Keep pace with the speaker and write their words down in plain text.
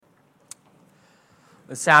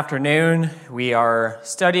This afternoon, we are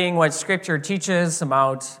studying what Scripture teaches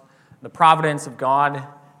about the providence of God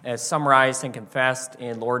as summarized and confessed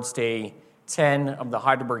in Lord's Day 10 of the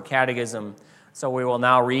Heidelberg Catechism. So we will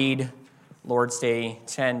now read Lord's Day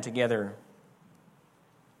 10 together.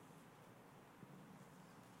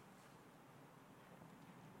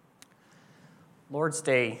 Lord's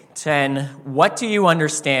Day 10, what do you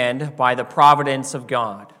understand by the providence of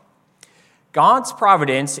God? God's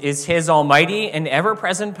providence is his almighty and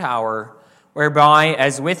ever-present power, whereby,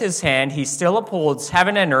 as with his hand, he still upholds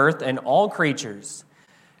heaven and earth and all creatures,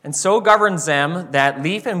 and so governs them that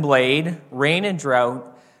leaf and blade, rain and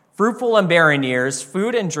drought, fruitful and barren years,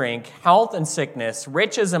 food and drink, health and sickness,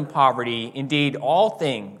 riches and poverty, indeed all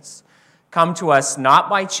things, come to us not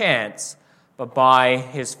by chance, but by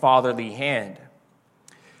his fatherly hand.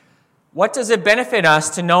 What does it benefit us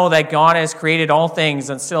to know that God has created all things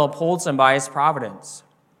and still upholds them by his providence?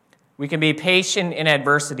 We can be patient in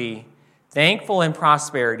adversity, thankful in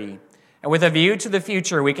prosperity, and with a view to the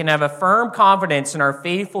future, we can have a firm confidence in our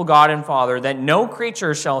faithful God and Father that no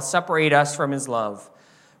creature shall separate us from his love.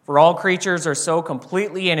 For all creatures are so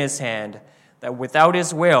completely in his hand that without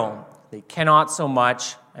his will, they cannot so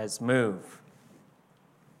much as move.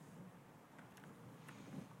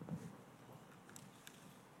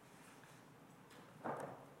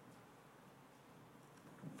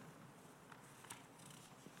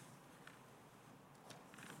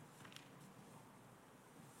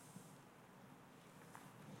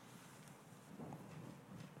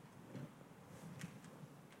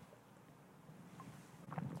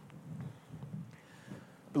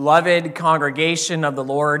 Beloved congregation of the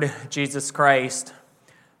Lord Jesus Christ,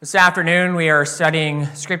 this afternoon we are studying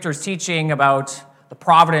Scripture's teaching about the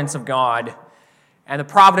providence of God. And the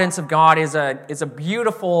providence of God is a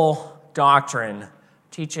beautiful doctrine,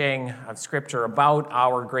 teaching of Scripture about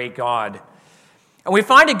our great God. And we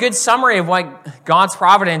find a good summary of what God's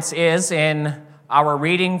providence is in our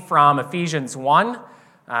reading from Ephesians 1.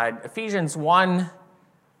 Ephesians 1,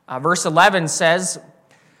 verse 11 says,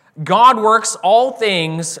 God works all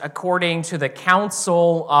things according to the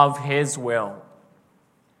counsel of his will.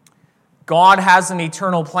 God has an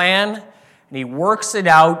eternal plan, and he works it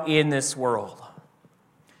out in this world.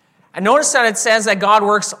 And notice that it says that God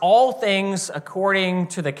works all things according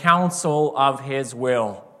to the counsel of his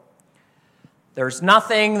will. There's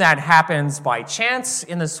nothing that happens by chance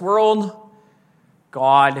in this world.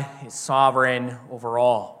 God is sovereign over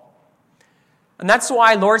all. And that's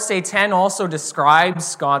why Lord's Day 10 also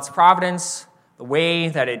describes God's providence the way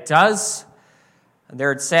that it does. And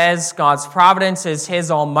there it says, God's providence is his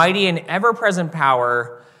almighty and ever-present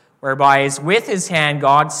power, whereby as with his hand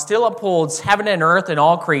God still upholds heaven and earth and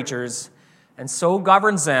all creatures, and so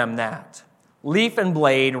governs them that leaf and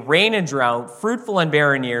blade, rain and drought, fruitful and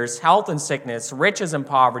barren years, health and sickness, riches and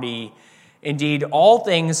poverty, indeed all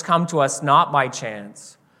things come to us not by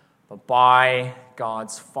chance, but by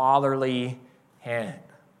God's fatherly hand.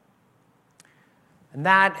 And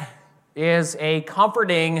that is a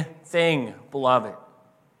comforting thing, beloved.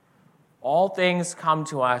 All things come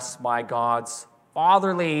to us by God's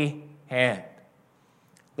fatherly hand.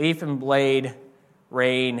 Leaf and blade,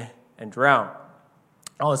 rain and drought.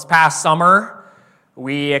 Well, this past summer,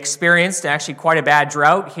 we experienced actually quite a bad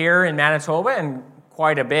drought here in Manitoba, and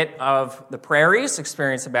quite a bit of the prairies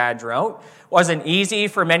experienced a bad drought. It wasn't easy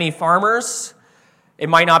for many farmers. It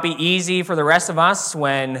might not be easy for the rest of us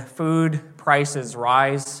when food prices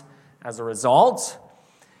rise as a result.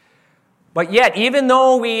 But yet, even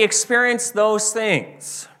though we experience those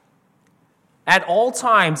things, at all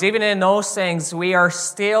times, even in those things, we are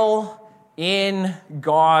still in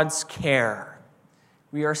God's care.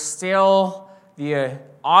 We are still the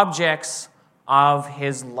objects of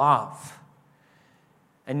his love.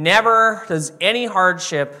 And never does any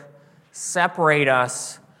hardship separate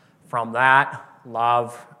us from that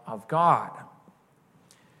love of God.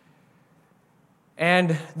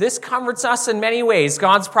 And this comforts us in many ways.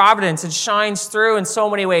 God's providence, it shines through in so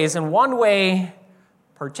many ways. And one way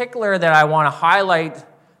particular that I want to highlight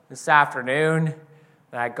this afternoon,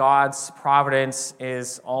 that God's providence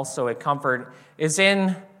is also a comfort, is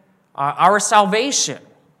in our salvation.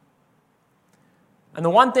 And the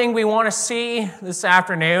one thing we want to see this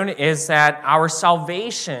afternoon is that our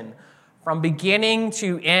salvation from beginning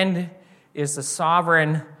to end is the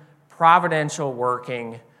sovereign, providential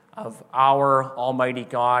working of our Almighty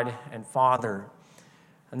God and Father.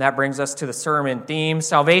 And that brings us to the sermon theme.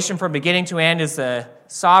 Salvation from beginning to end is the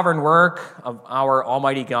sovereign work of our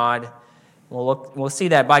Almighty God. We'll see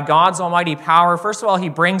that by God's almighty power, first of all, he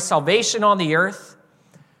brings salvation on the earth.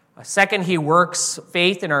 Second, he works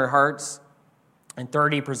faith in our hearts. And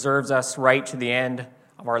third, he preserves us right to the end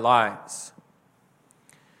of our lives.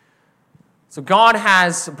 So God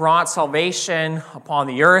has brought salvation upon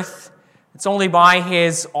the earth. It's only by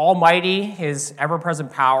his almighty, his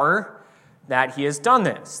ever-present power that he has done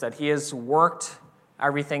this, that he has worked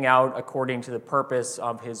everything out according to the purpose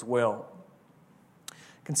of his will.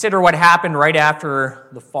 Consider what happened right after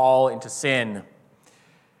the fall into sin.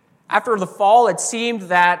 After the fall, it seemed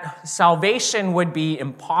that salvation would be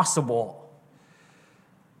impossible.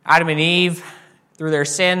 Adam and Eve, through their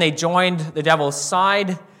sin, they joined the devil's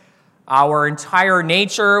side. Our entire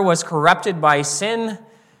nature was corrupted by sin.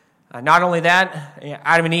 Not only that,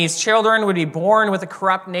 Adam and Eve's children would be born with a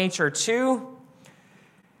corrupt nature too.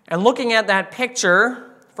 And looking at that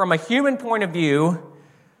picture from a human point of view,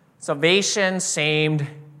 salvation seemed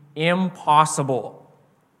impossible.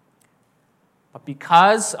 But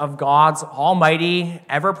because of God's almighty,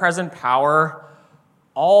 ever-present power,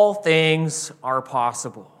 all things are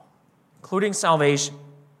possible, including salvation.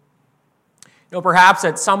 You know, perhaps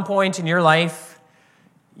at some point in your life,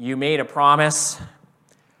 you made a promise,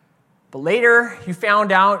 but later you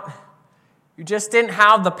found out you just didn't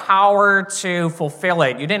have the power to fulfill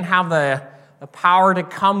it. You didn't have the power to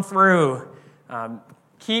come through,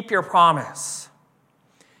 keep your promise.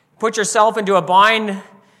 Put yourself into a bind,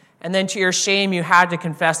 and then to your shame, you had to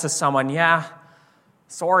confess to someone, yeah,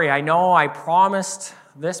 sorry, I know I promised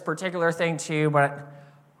this particular thing to you, but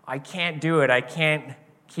I can't do it. I can't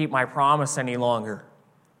keep my promise any longer.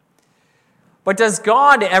 But does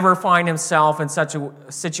God ever find himself in such a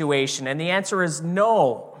situation? And the answer is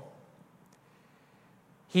no.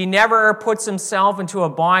 He never puts himself into a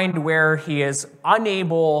bind where he is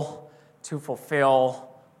unable to fulfill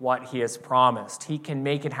what he has promised. He can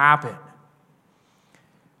make it happen.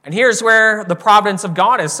 And here's where the providence of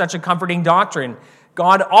God is such a comforting doctrine.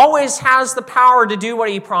 God always has the power to do what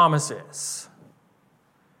he promises.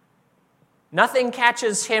 Nothing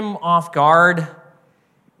catches him off guard.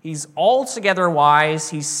 He's altogether wise.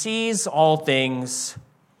 He sees all things.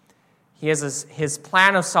 He has his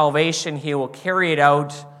plan of salvation. He will carry it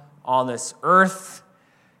out on this earth.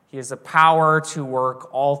 He has the power to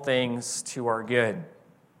work all things to our good.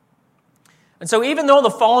 And so even though the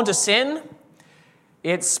fall into sin,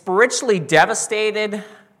 it spiritually devastated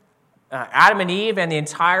Adam and Eve and the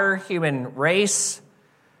entire human race,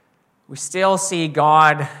 we still see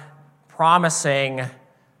God promising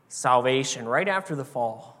salvation right after the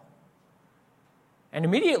fall. And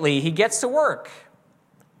immediately he gets to work,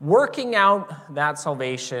 working out that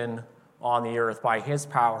salvation on the earth by his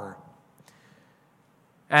power.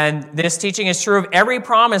 And this teaching is true of every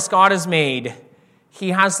promise God has made. He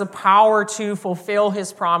has the power to fulfill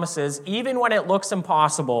his promises, even when it looks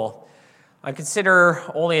impossible. I consider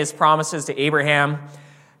only his promises to Abraham.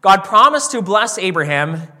 God promised to bless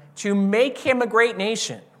Abraham, to make him a great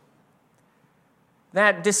nation,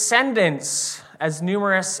 that descendants as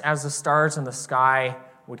numerous as the stars in the sky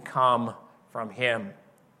would come from him.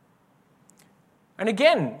 And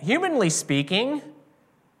again, humanly speaking,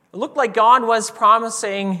 it looked like God was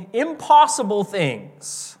promising impossible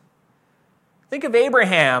things. Think of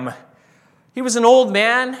Abraham. He was an old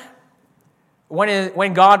man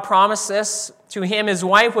when God promised this to him. His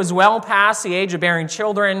wife was well past the age of bearing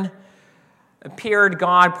children. It appeared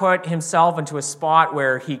God put himself into a spot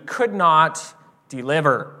where he could not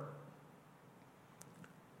deliver.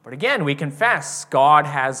 But again, we confess God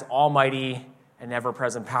has almighty and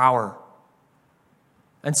ever-present power.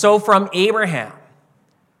 And so from Abraham,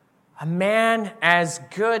 a man as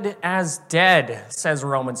good as dead, says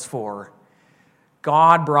Romans 4,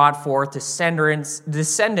 God brought forth descendants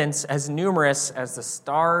as numerous as the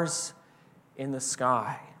stars in the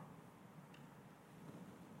sky.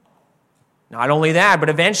 Not only that, but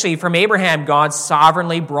eventually from Abraham, God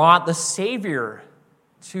sovereignly brought the Savior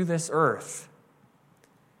to this earth.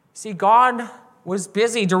 See, God was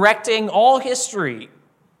busy directing all history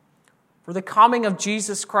for the coming of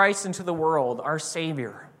Jesus Christ into the world, our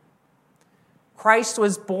Savior. Christ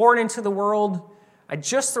was born into the world at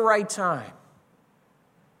just the right time.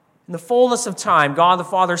 In the fullness of time, God the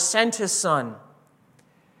Father sent his Son.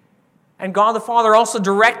 And God the Father also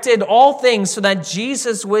directed all things so that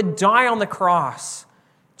Jesus would die on the cross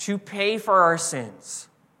to pay for our sins.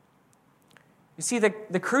 You see,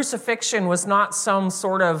 the crucifixion was not some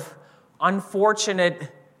sort of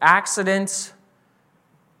unfortunate accident.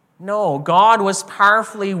 No, God was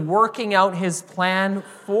powerfully working out his plan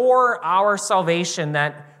for our salvation,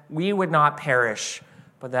 that we would not perish,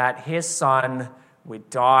 but that his Son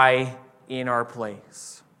would die in our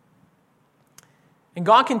place. And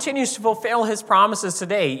God continues to fulfill his promises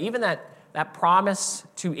today, even that promise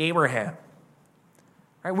to Abraham.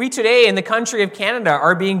 Right? We today in the country of Canada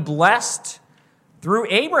are being blessed through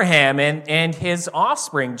Abraham and his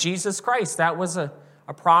offspring, Jesus Christ. That was a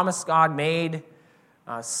promise God made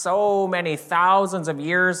so many thousands of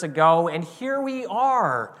years ago. And here we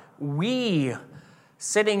are. We,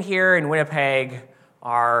 sitting here in Winnipeg,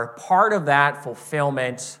 are part of that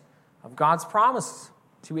fulfillment of God's promise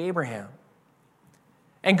to Abraham.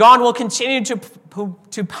 And God will continue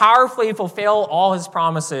to powerfully fulfill all his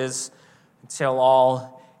promises until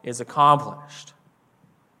all is accomplished.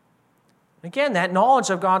 Again, that knowledge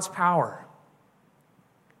of God's power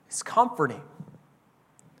is comforting.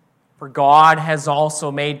 For God has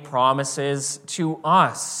also made promises to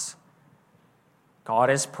us. God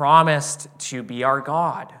has promised to be our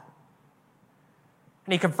God.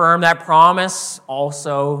 And he confirmed that promise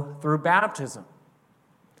also through baptism.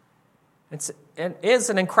 It is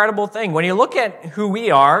an incredible thing. When you look at who we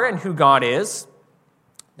are and who God is,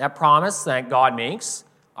 that promise that God makes,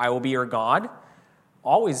 I will be your God,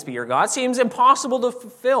 always be your God, seems impossible to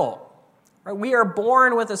fulfill. Right? We are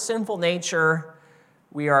born with a sinful nature.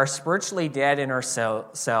 We are spiritually dead in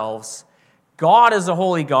ourselves. God is a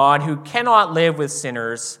holy God who cannot live with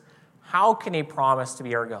sinners. How can he promise to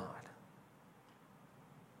be our God?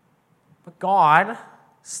 But God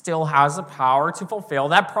still has the power to fulfill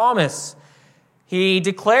that promise. He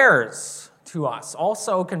declares to us,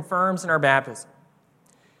 also confirms in our baptism.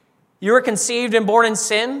 You were conceived and born in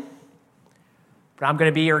sin, but I'm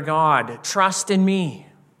going to be your God. Trust in me.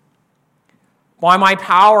 By my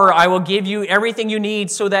power, I will give you everything you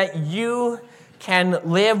need so that you can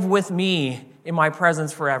live with me in my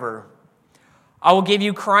presence forever. I will give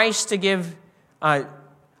you Christ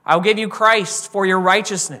for your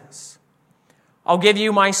righteousness. I'll give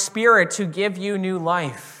you my Spirit to give you new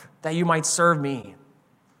life, that you might serve me.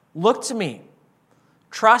 Look to me.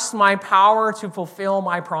 Trust my power to fulfill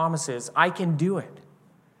my promises. I can do it.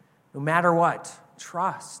 No matter what,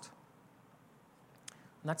 trust.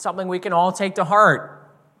 And that's something we can all take to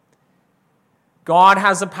heart. God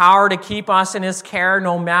has the power to keep us in his care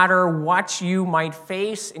no matter what you might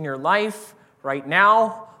face in your life right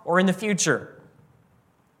now or in the future.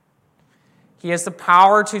 He has the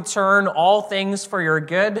power to turn all things for your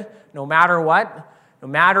good, no matter what, no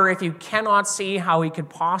matter if you cannot see how he could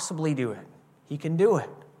possibly do it. He can do it.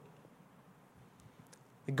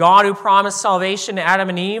 The God who promised salvation to Adam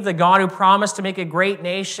and Eve, the God who promised to make a great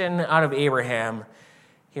nation out of Abraham,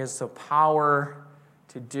 he has the power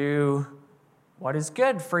to do what is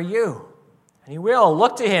good for you. And he will.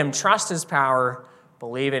 Look to him, trust his power,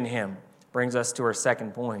 believe in him. Brings us to our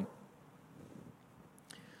second point.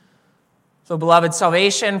 So, beloved,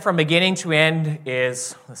 salvation from beginning to end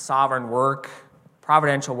is the sovereign work,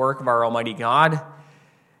 providential work of our Almighty God.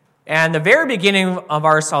 And the very beginning of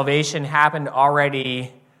our salvation happened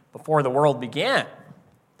already before the world began.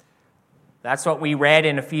 That's what we read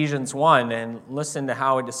in Ephesians 1, and listen to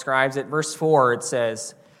how it describes it. Verse 4, it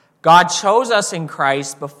says, God chose us in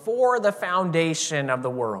Christ before the foundation of the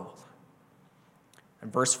world.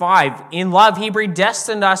 And verse 5, in love he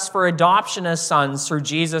predestined us for adoption as sons through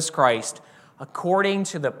Jesus Christ, according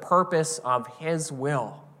to the purpose of his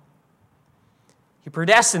will. He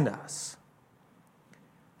predestined us.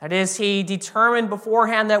 That is, he determined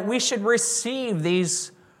beforehand that we should receive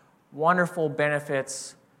these wonderful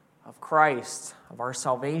benefits of Christ, of our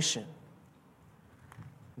salvation.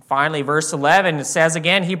 And finally, verse 11, it says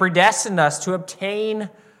again, he predestined us to obtain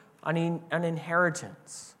an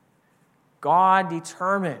inheritance. God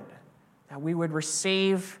determined that we would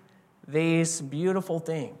receive these beautiful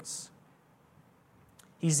things.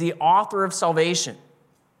 He's the author of salvation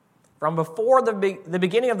from before the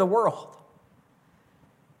beginning of the world.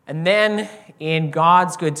 And then, in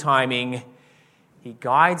God's good timing, he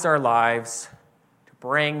guides our lives to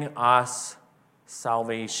bring us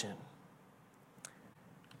salvation.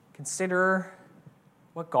 Consider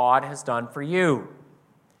what God has done for you.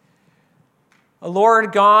 The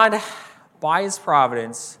Lord God, by his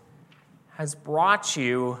providence, has brought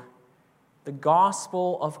you the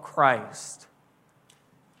gospel of Christ,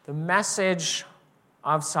 the message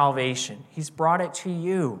of salvation. He's brought it to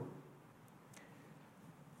you.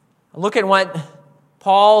 Look at what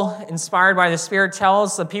Paul, inspired by the Spirit,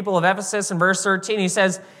 tells the people of Ephesus in verse 13. He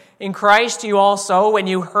says, in Christ you also, when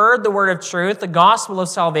you heard the word of truth, the gospel of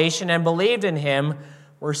salvation, and believed in him,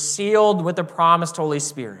 were sealed with the promised Holy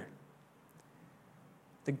Spirit.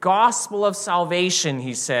 The gospel of salvation,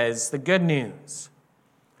 he says, the good news.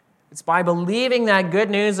 It's by believing that good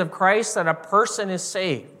news of Christ that a person is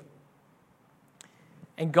saved.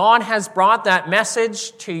 And God has brought that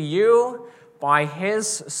message to you by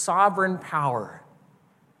his sovereign power.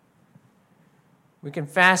 We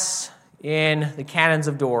confess in the Canons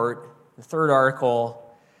of Dort, the third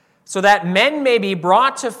article, So that men may be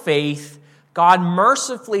brought to faith, God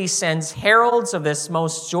mercifully sends heralds of this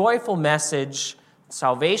most joyful message,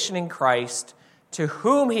 salvation in Christ, to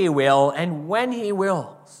whom he will and when he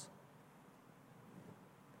wills.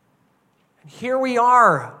 And here we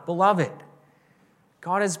are, beloved.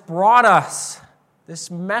 God has brought us this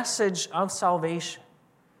message of salvation.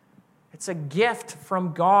 It's a gift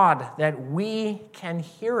from God that we can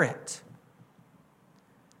hear it.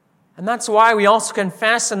 And that's why we also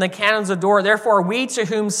confess in the canons of Dort, therefore we to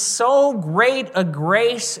whom so great a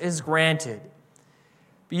grace is granted,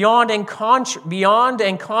 beyond and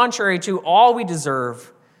contrary to all we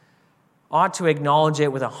deserve, ought to acknowledge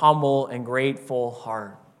it with a humble and grateful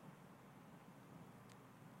heart.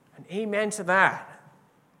 And amen to that.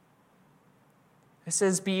 This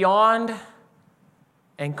is beyond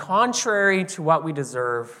and contrary to what we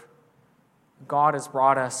deserve. God has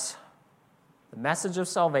brought us the message of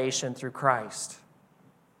salvation through Christ.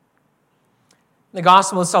 The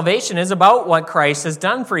gospel of salvation is about what Christ has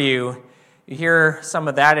done for you. You hear some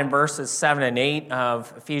of that in verses 7 and 8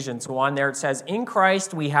 of Ephesians 1. There it says, in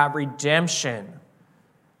Christ we have redemption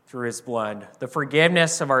through his blood, the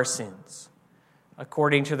forgiveness of our sins,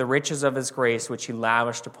 according to the riches of his grace, which he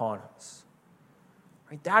lavished upon us.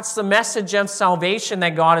 Right? That's the message of salvation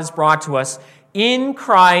that God has brought to us. In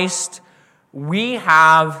Christ we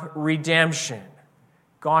have redemption.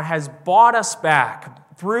 God has bought us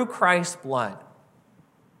back through Christ's blood.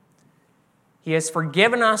 He has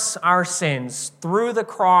forgiven us our sins through the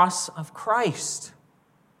cross of Christ.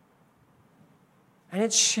 And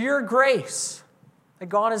it's sheer grace that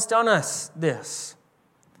God has done us this.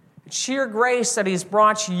 It's sheer grace that he's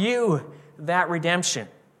brought you that redemption.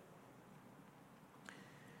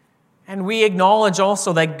 And we acknowledge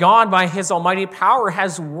also that God, by his almighty power,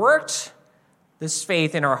 has worked this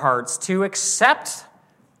faith in our hearts to accept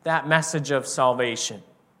that message of salvation.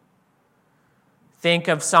 Think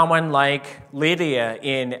of someone like Lydia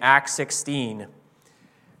in Acts 16.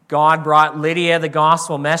 God brought Lydia the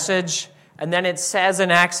gospel message, and then it says in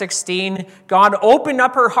Acts 16, God opened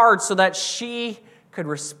up her heart so that she could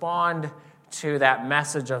respond to that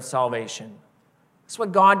message of salvation. That's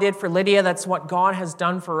what God did for Lydia. That's what God has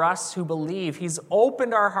done for us who believe. He's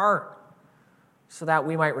opened our heart so that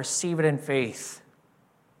we might receive it in faith.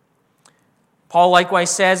 Paul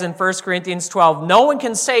likewise says in 1 Corinthians 12, no one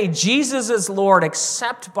can say Jesus is Lord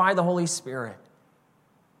except by the Holy Spirit.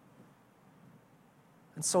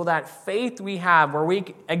 And so that faith we have, where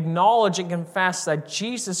we acknowledge and confess that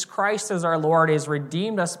Jesus Christ is our Lord, has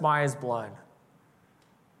redeemed us by his blood.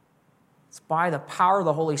 It's by the power of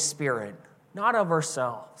the Holy Spirit, not of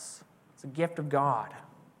ourselves. It's a gift of God.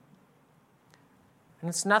 And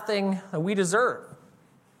it's nothing that we deserve.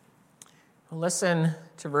 Listen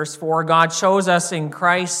to verse 4. God chose us in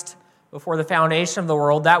Christ before the foundation of the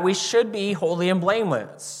world that we should be holy and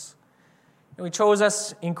blameless. And he chose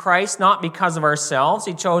us in Christ not because of ourselves.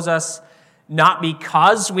 He chose us not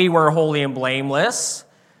because we were holy and blameless.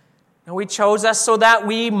 No, he chose us so that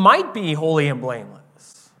we might be holy and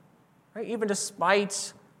blameless. Right? Even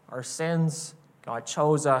despite our sins, God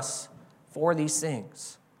chose us for these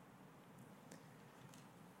things.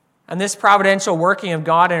 And this providential working of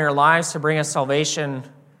God in our lives to bring us salvation,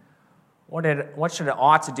 what should it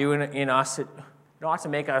ought to do in us? It ought to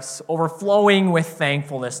make us overflowing with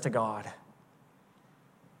thankfulness to God.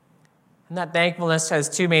 And that thankfulness has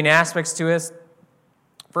two main aspects to it.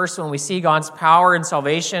 First, when we see God's power in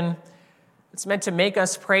salvation, it's meant to make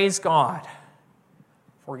us praise God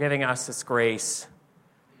for giving us this grace.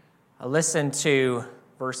 Listen to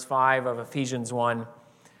verse 5 of Ephesians 1.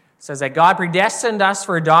 It says that God predestined us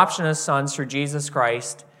for adoption as sons through Jesus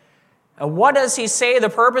Christ. And what does he say the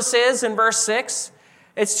purpose is in verse 6?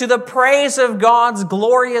 It's to the praise of God's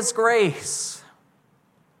glorious grace.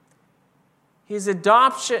 He has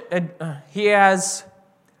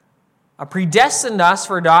predestined us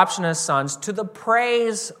for adoption as sons to the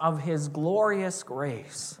praise of his glorious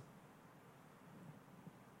grace.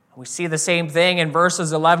 We see the same thing in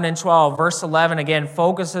verses 11 and 12. Verse 11 again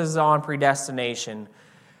focuses on predestination.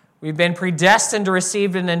 We've been predestined to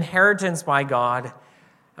receive an inheritance by God.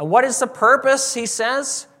 And what is the purpose, he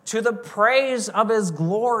says? To the praise of his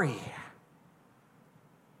glory.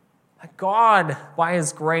 That God, by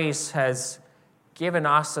his grace, has given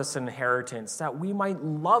us this inheritance, that we might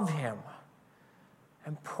love him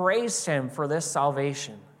and praise him for this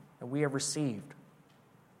salvation that we have received.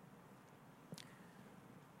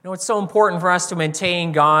 You know, it's so important for us to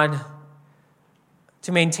maintain God,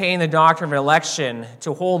 to maintain the doctrine of election,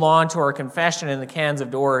 to hold on to our confession in the canons of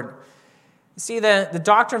Dort. You see, the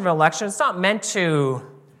doctrine of election, it's not meant to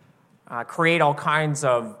create all kinds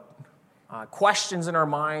of questions in our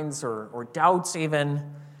minds or doubts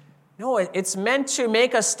even. No, it's meant to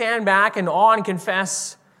make us stand back in awe and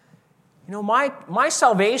confess, my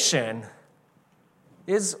salvation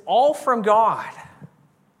is all from God.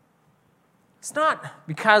 It's not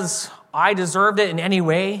because I deserved it in any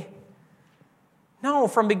way. No,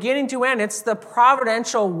 from beginning to end, it's the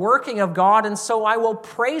providential working of God, and so I will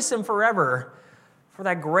praise Him forever for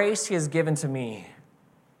that grace He has given to me.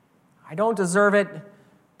 I don't deserve it,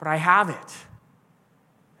 but I have it.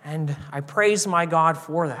 And I praise my God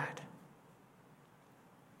for that.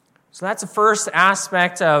 So that's the first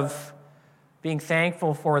aspect of being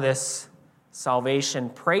thankful for this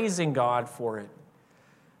salvation, praising God for it.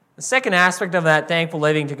 The second aspect of that thankful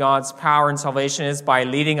living to God's power and salvation is by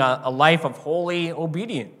leading a life of holy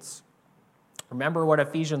obedience. Remember what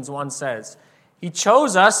Ephesians 1 says. He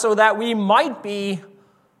chose us so that we might be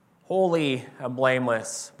holy and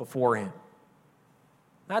blameless before Him.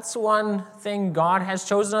 That's the one thing God has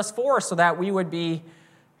chosen us for, so that we would be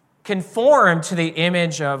conformed to the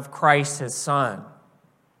image of Christ, His Son.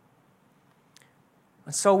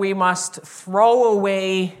 And so we must throw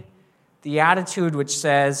away the attitude which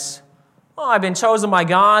says, I've been chosen by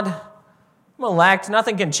God, I'm elect,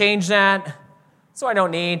 nothing can change that, so I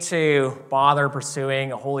don't need to bother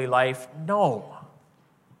pursuing a holy life. No.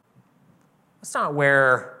 That's not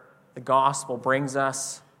where the gospel brings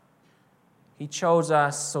us. He chose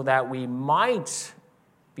us so that we might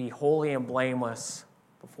be holy and blameless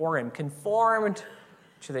before Him, conformed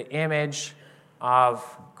to the image of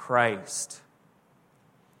Christ.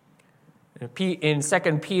 In 2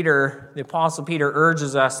 Peter, the Apostle Peter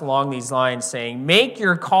urges us along these lines, saying, make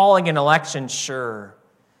your calling and election sure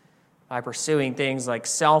by pursuing things like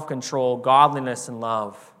self-control, godliness, and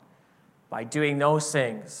love. By doing those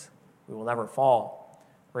things, we will never fall.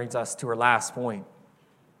 Brings us to our last point.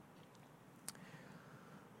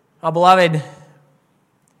 Beloved,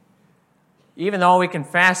 even though we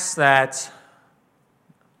confess that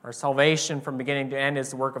our salvation from beginning to end is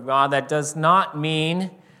the work of God, that does not mean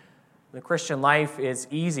the Christian life is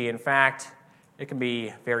easy. In fact, it can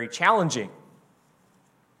be very challenging.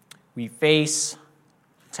 We face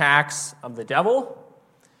attacks of the devil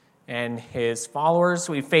and his followers.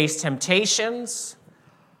 We face temptations.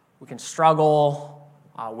 We can struggle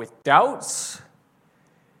with doubts.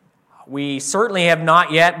 We certainly have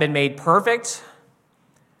not yet been made perfect.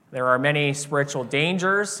 There are many spiritual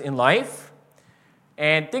dangers in life.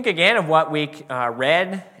 And think again of what we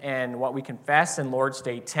read and what we confess in Lord's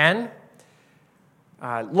Day 10.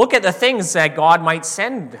 Look at the things that God might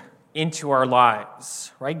send into our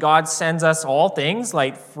lives, right? God sends us all things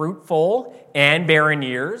like fruitful and barren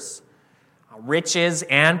years, riches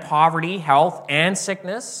and poverty, health and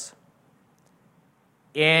sickness.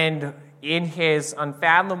 And in His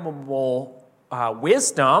unfathomable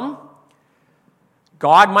wisdom,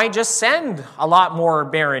 God might just send a lot more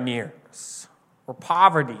barren years, or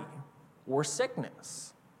poverty, or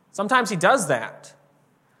sickness. Sometimes He does that.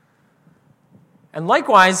 And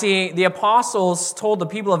likewise, the apostles told the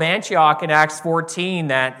people of Antioch in Acts 14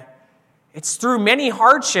 that it's through many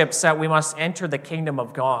hardships that we must enter the kingdom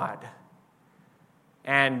of God.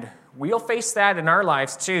 And we'll face that in our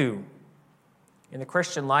lives too. In the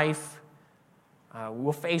Christian life,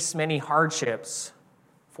 we'll face many hardships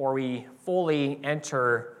before we fully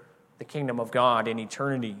enter the kingdom of God in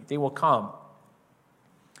eternity. They will come.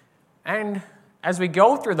 And as we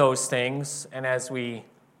go through those things, and as we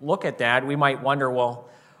look at that, we might wonder, well,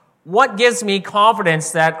 what gives me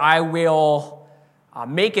confidence that I will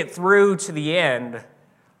make it through to the end,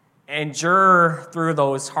 endure through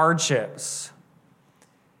those hardships?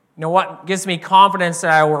 What gives me confidence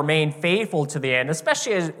that I will remain faithful to the end,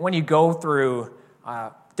 especially when you go through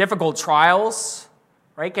difficult trials,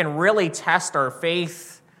 right? It can really test our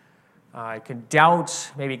faith. It can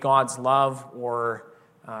doubt maybe God's love or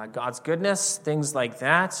God's goodness, things like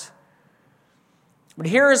that. But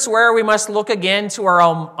here is where we must look again to our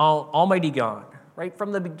Almighty God, right?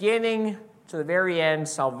 From the beginning to the very end,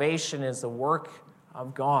 salvation is the work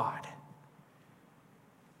of God.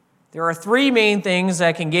 There are three main things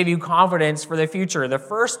that can give you confidence for the future. The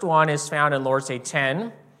first one is found in Lord's Day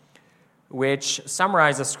 10, which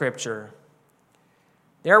summarizes Scripture.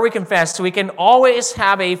 There we confess we can always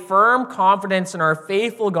have a firm confidence in our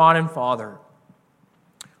faithful God and Father.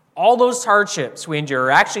 All those hardships we endure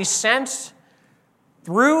are actually sent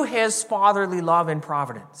through His fatherly love and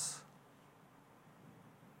providence.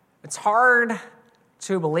 It's hard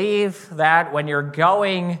to believe that when you're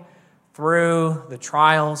going through the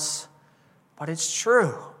trials, but it's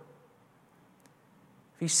true.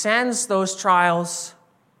 If He sends those trials,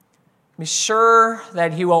 be sure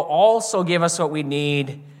that He will also give us what we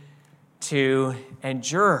need to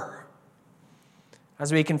endure.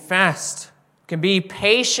 As we confessed, we can be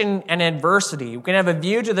patient in adversity. We can have a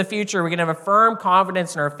view to the future. We can have a firm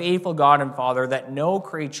confidence in our faithful God and Father that no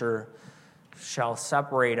creature shall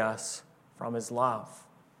separate us from his love.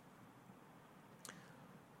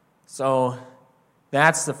 So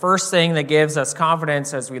that's the first thing that gives us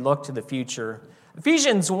confidence as we look to the future.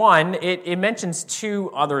 Ephesians 1, it mentions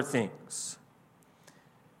two other things.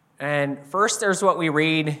 And first, there's what we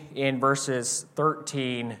read in verses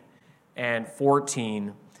 13 and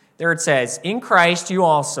 14. There it says, "In Christ you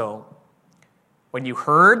also, when you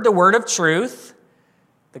heard the word of truth,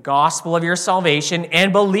 the gospel of your salvation,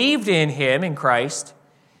 and believed in him, in Christ,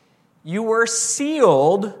 you were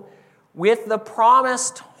sealed with the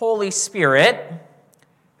promised Holy Spirit,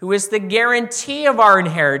 who is the guarantee of our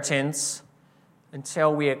inheritance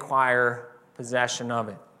until we acquire possession of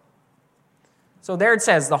it." So there it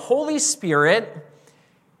says, the Holy Spirit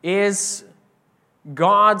is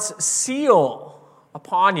God's seal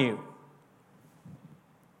upon you.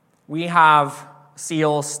 We have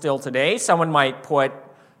seals still today. Someone might put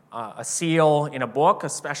a seal in a book, a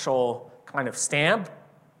special kind of stamp.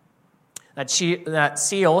 That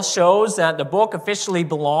seal shows that the book officially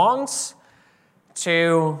belongs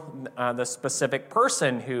to the specific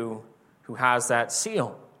person who has that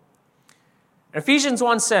seal. Ephesians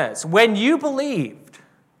 1 says, when you believed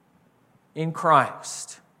in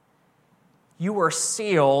Christ, you were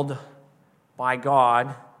sealed by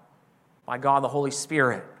God the Holy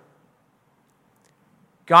Spirit.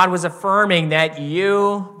 God was affirming that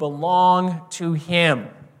you belong to him.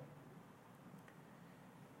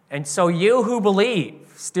 And so you who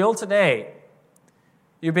believe, still today,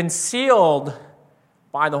 you've been sealed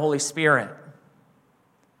by the Holy Spirit.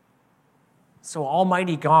 So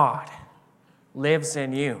Almighty God lives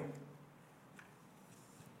in you.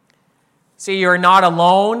 See, you're not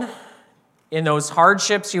alone in those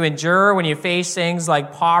hardships you endure when you face things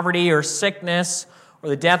like poverty or sickness or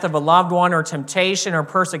the death of a loved one or temptation or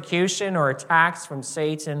persecution or attacks from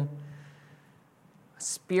Satan. The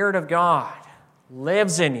Spirit of God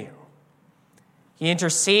lives in you. He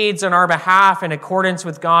intercedes on our behalf in accordance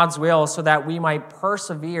with God's will so that we might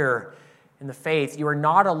persevere in the faith. You are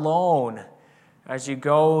not alone as you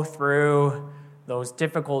go through those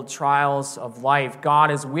difficult trials of life.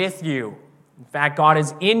 God is with you. In fact, God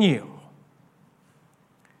is in you.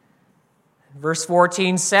 Verse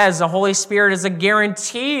 14 says the Holy Spirit is a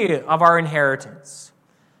guarantee of our inheritance,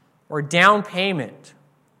 or down payment,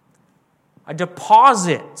 a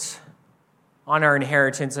deposit on our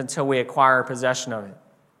inheritance until we acquire possession of it.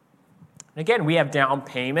 And again, we have down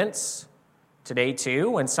payments today too.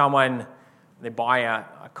 When they buy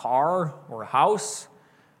a car or a house,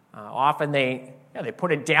 often they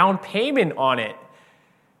put a down payment on it.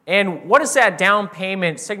 And what does that down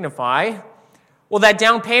payment signify? Well, that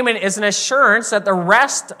down payment is an assurance that the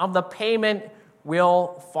rest of the payment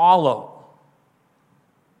will follow.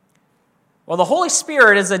 Well, the Holy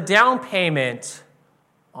Spirit is a down payment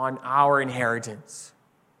on our inheritance.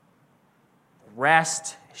 The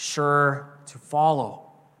rest is sure to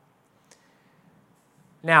follow.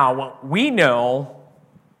 Now, we know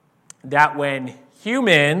that when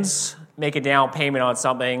humans make a down payment on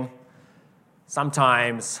something,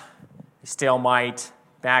 sometimes they still might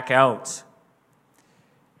back out.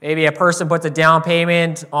 Maybe a person puts a down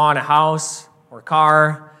payment on a house or a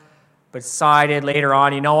car, but decided later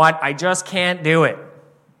on, you know what, I just can't do it.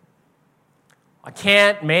 I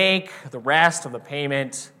can't make the rest of the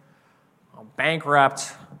payment. I'm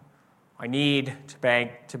bankrupt. I need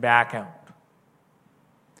to back out.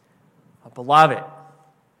 But beloved,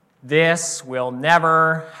 this will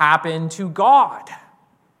never happen to God.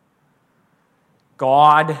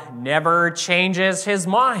 God never changes his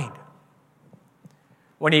mind.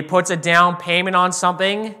 When he puts a down payment on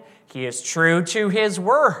something, he is true to his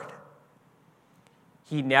word.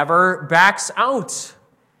 He never backs out.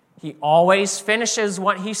 He always finishes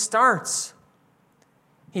what he starts.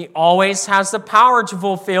 He always has the power to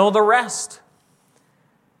fulfill the rest.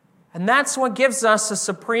 And that's what gives us a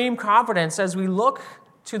supreme confidence as we look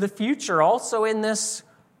to the future, also in this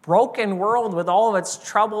broken world with all of its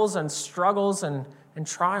troubles and struggles and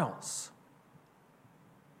trials.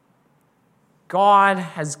 God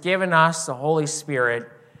has given us the Holy Spirit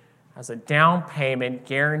as a down payment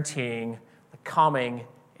guaranteeing the coming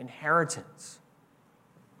inheritance.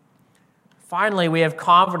 Finally, we have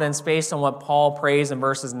confidence based on what Paul prays in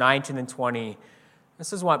verses 19 and 20.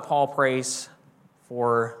 This is what Paul prays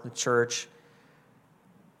for the church.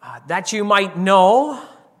 That you might know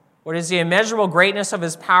what is the immeasurable greatness of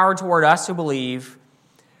his power toward us who believe,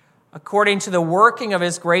 according to the working of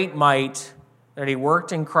his great might that he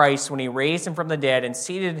worked in Christ when he raised him from the dead and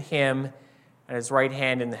seated him at his right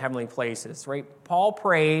hand in the heavenly places. Right? Paul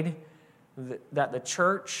prayed that the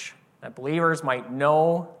church, that believers might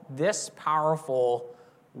know this powerful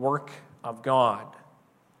work of God.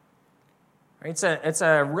 Right? It's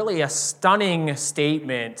a really a stunning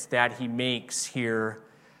statement that he makes here.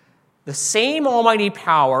 The same almighty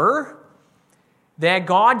power that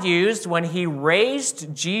God used when he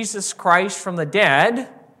raised Jesus Christ from the dead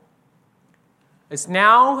is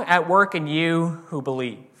now at work in you who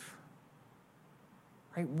believe.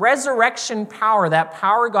 Right? Resurrection power, that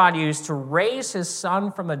power God used to raise his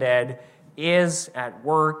Son from the dead, is at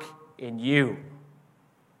work in you.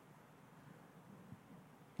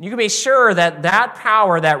 You can be sure that that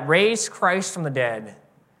power that raised Christ from the dead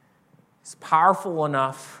is powerful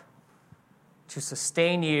enough to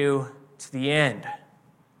sustain you to the end.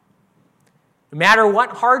 No matter what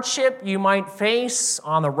hardship you might face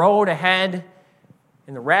on the road ahead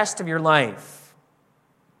in the rest of your life,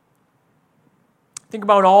 think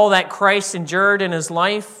about all that Christ endured in his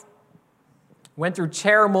life, went through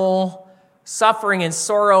terrible suffering and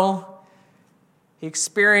sorrow. He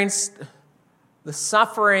experienced the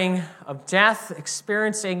suffering of death,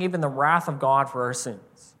 experiencing even the wrath of God for our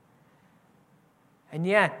sins. And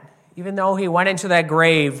yet, even though he went into that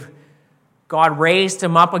grave, God raised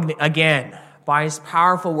him up again by his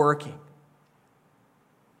powerful working.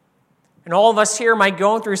 And all of us here might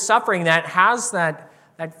go through suffering that has that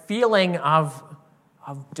feeling of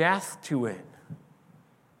death to it.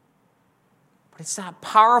 But it's that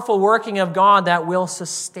powerful working of God that will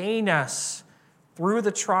sustain us through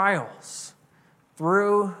the trials,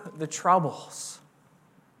 through the troubles,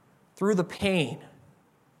 through the pain.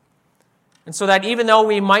 And so that even though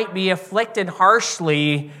we might be afflicted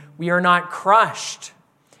harshly, we are not crushed.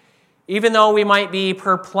 Even though we might be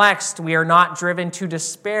perplexed, we are not driven to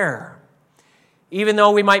despair. Even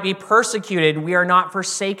though we might be persecuted, we are not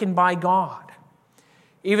forsaken by God.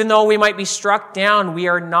 Even though we might be struck down, we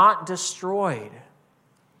are not destroyed.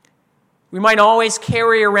 We might always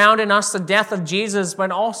carry around in us the death of Jesus,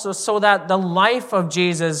 but also so that the life of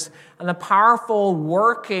Jesus and the powerful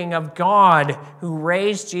working of God who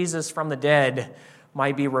raised Jesus from the dead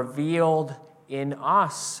might be revealed in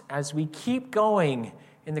us as we keep going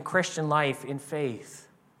in the Christian life in faith.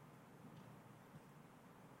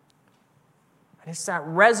 And it's that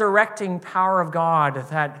resurrecting power of God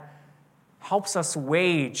that helps us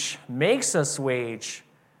wage, makes us wage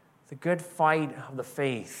the good fight of the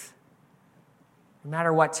faith, no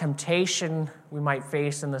matter what temptation we might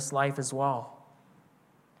face in this life as well.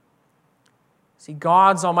 See,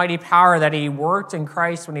 God's almighty power that he worked in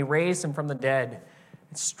Christ when he raised him from the dead,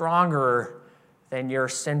 it's stronger than your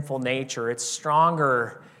sinful nature. It's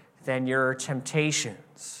stronger than your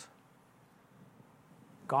temptations.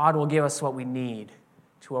 God will give us what we need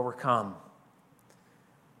to overcome.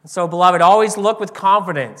 And so, beloved, always look with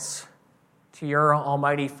confidence to your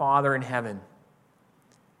almighty Father in heaven.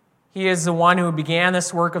 He is the one who began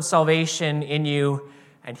this work of salvation in you,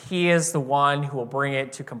 and he is the one who will bring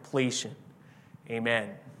it to completion. Amen.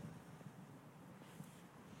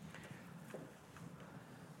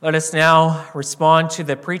 Let us now respond to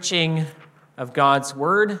the preaching of God's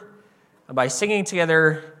word by singing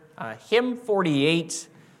together hymn 48,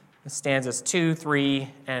 stanzas 2, 3,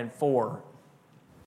 and 4.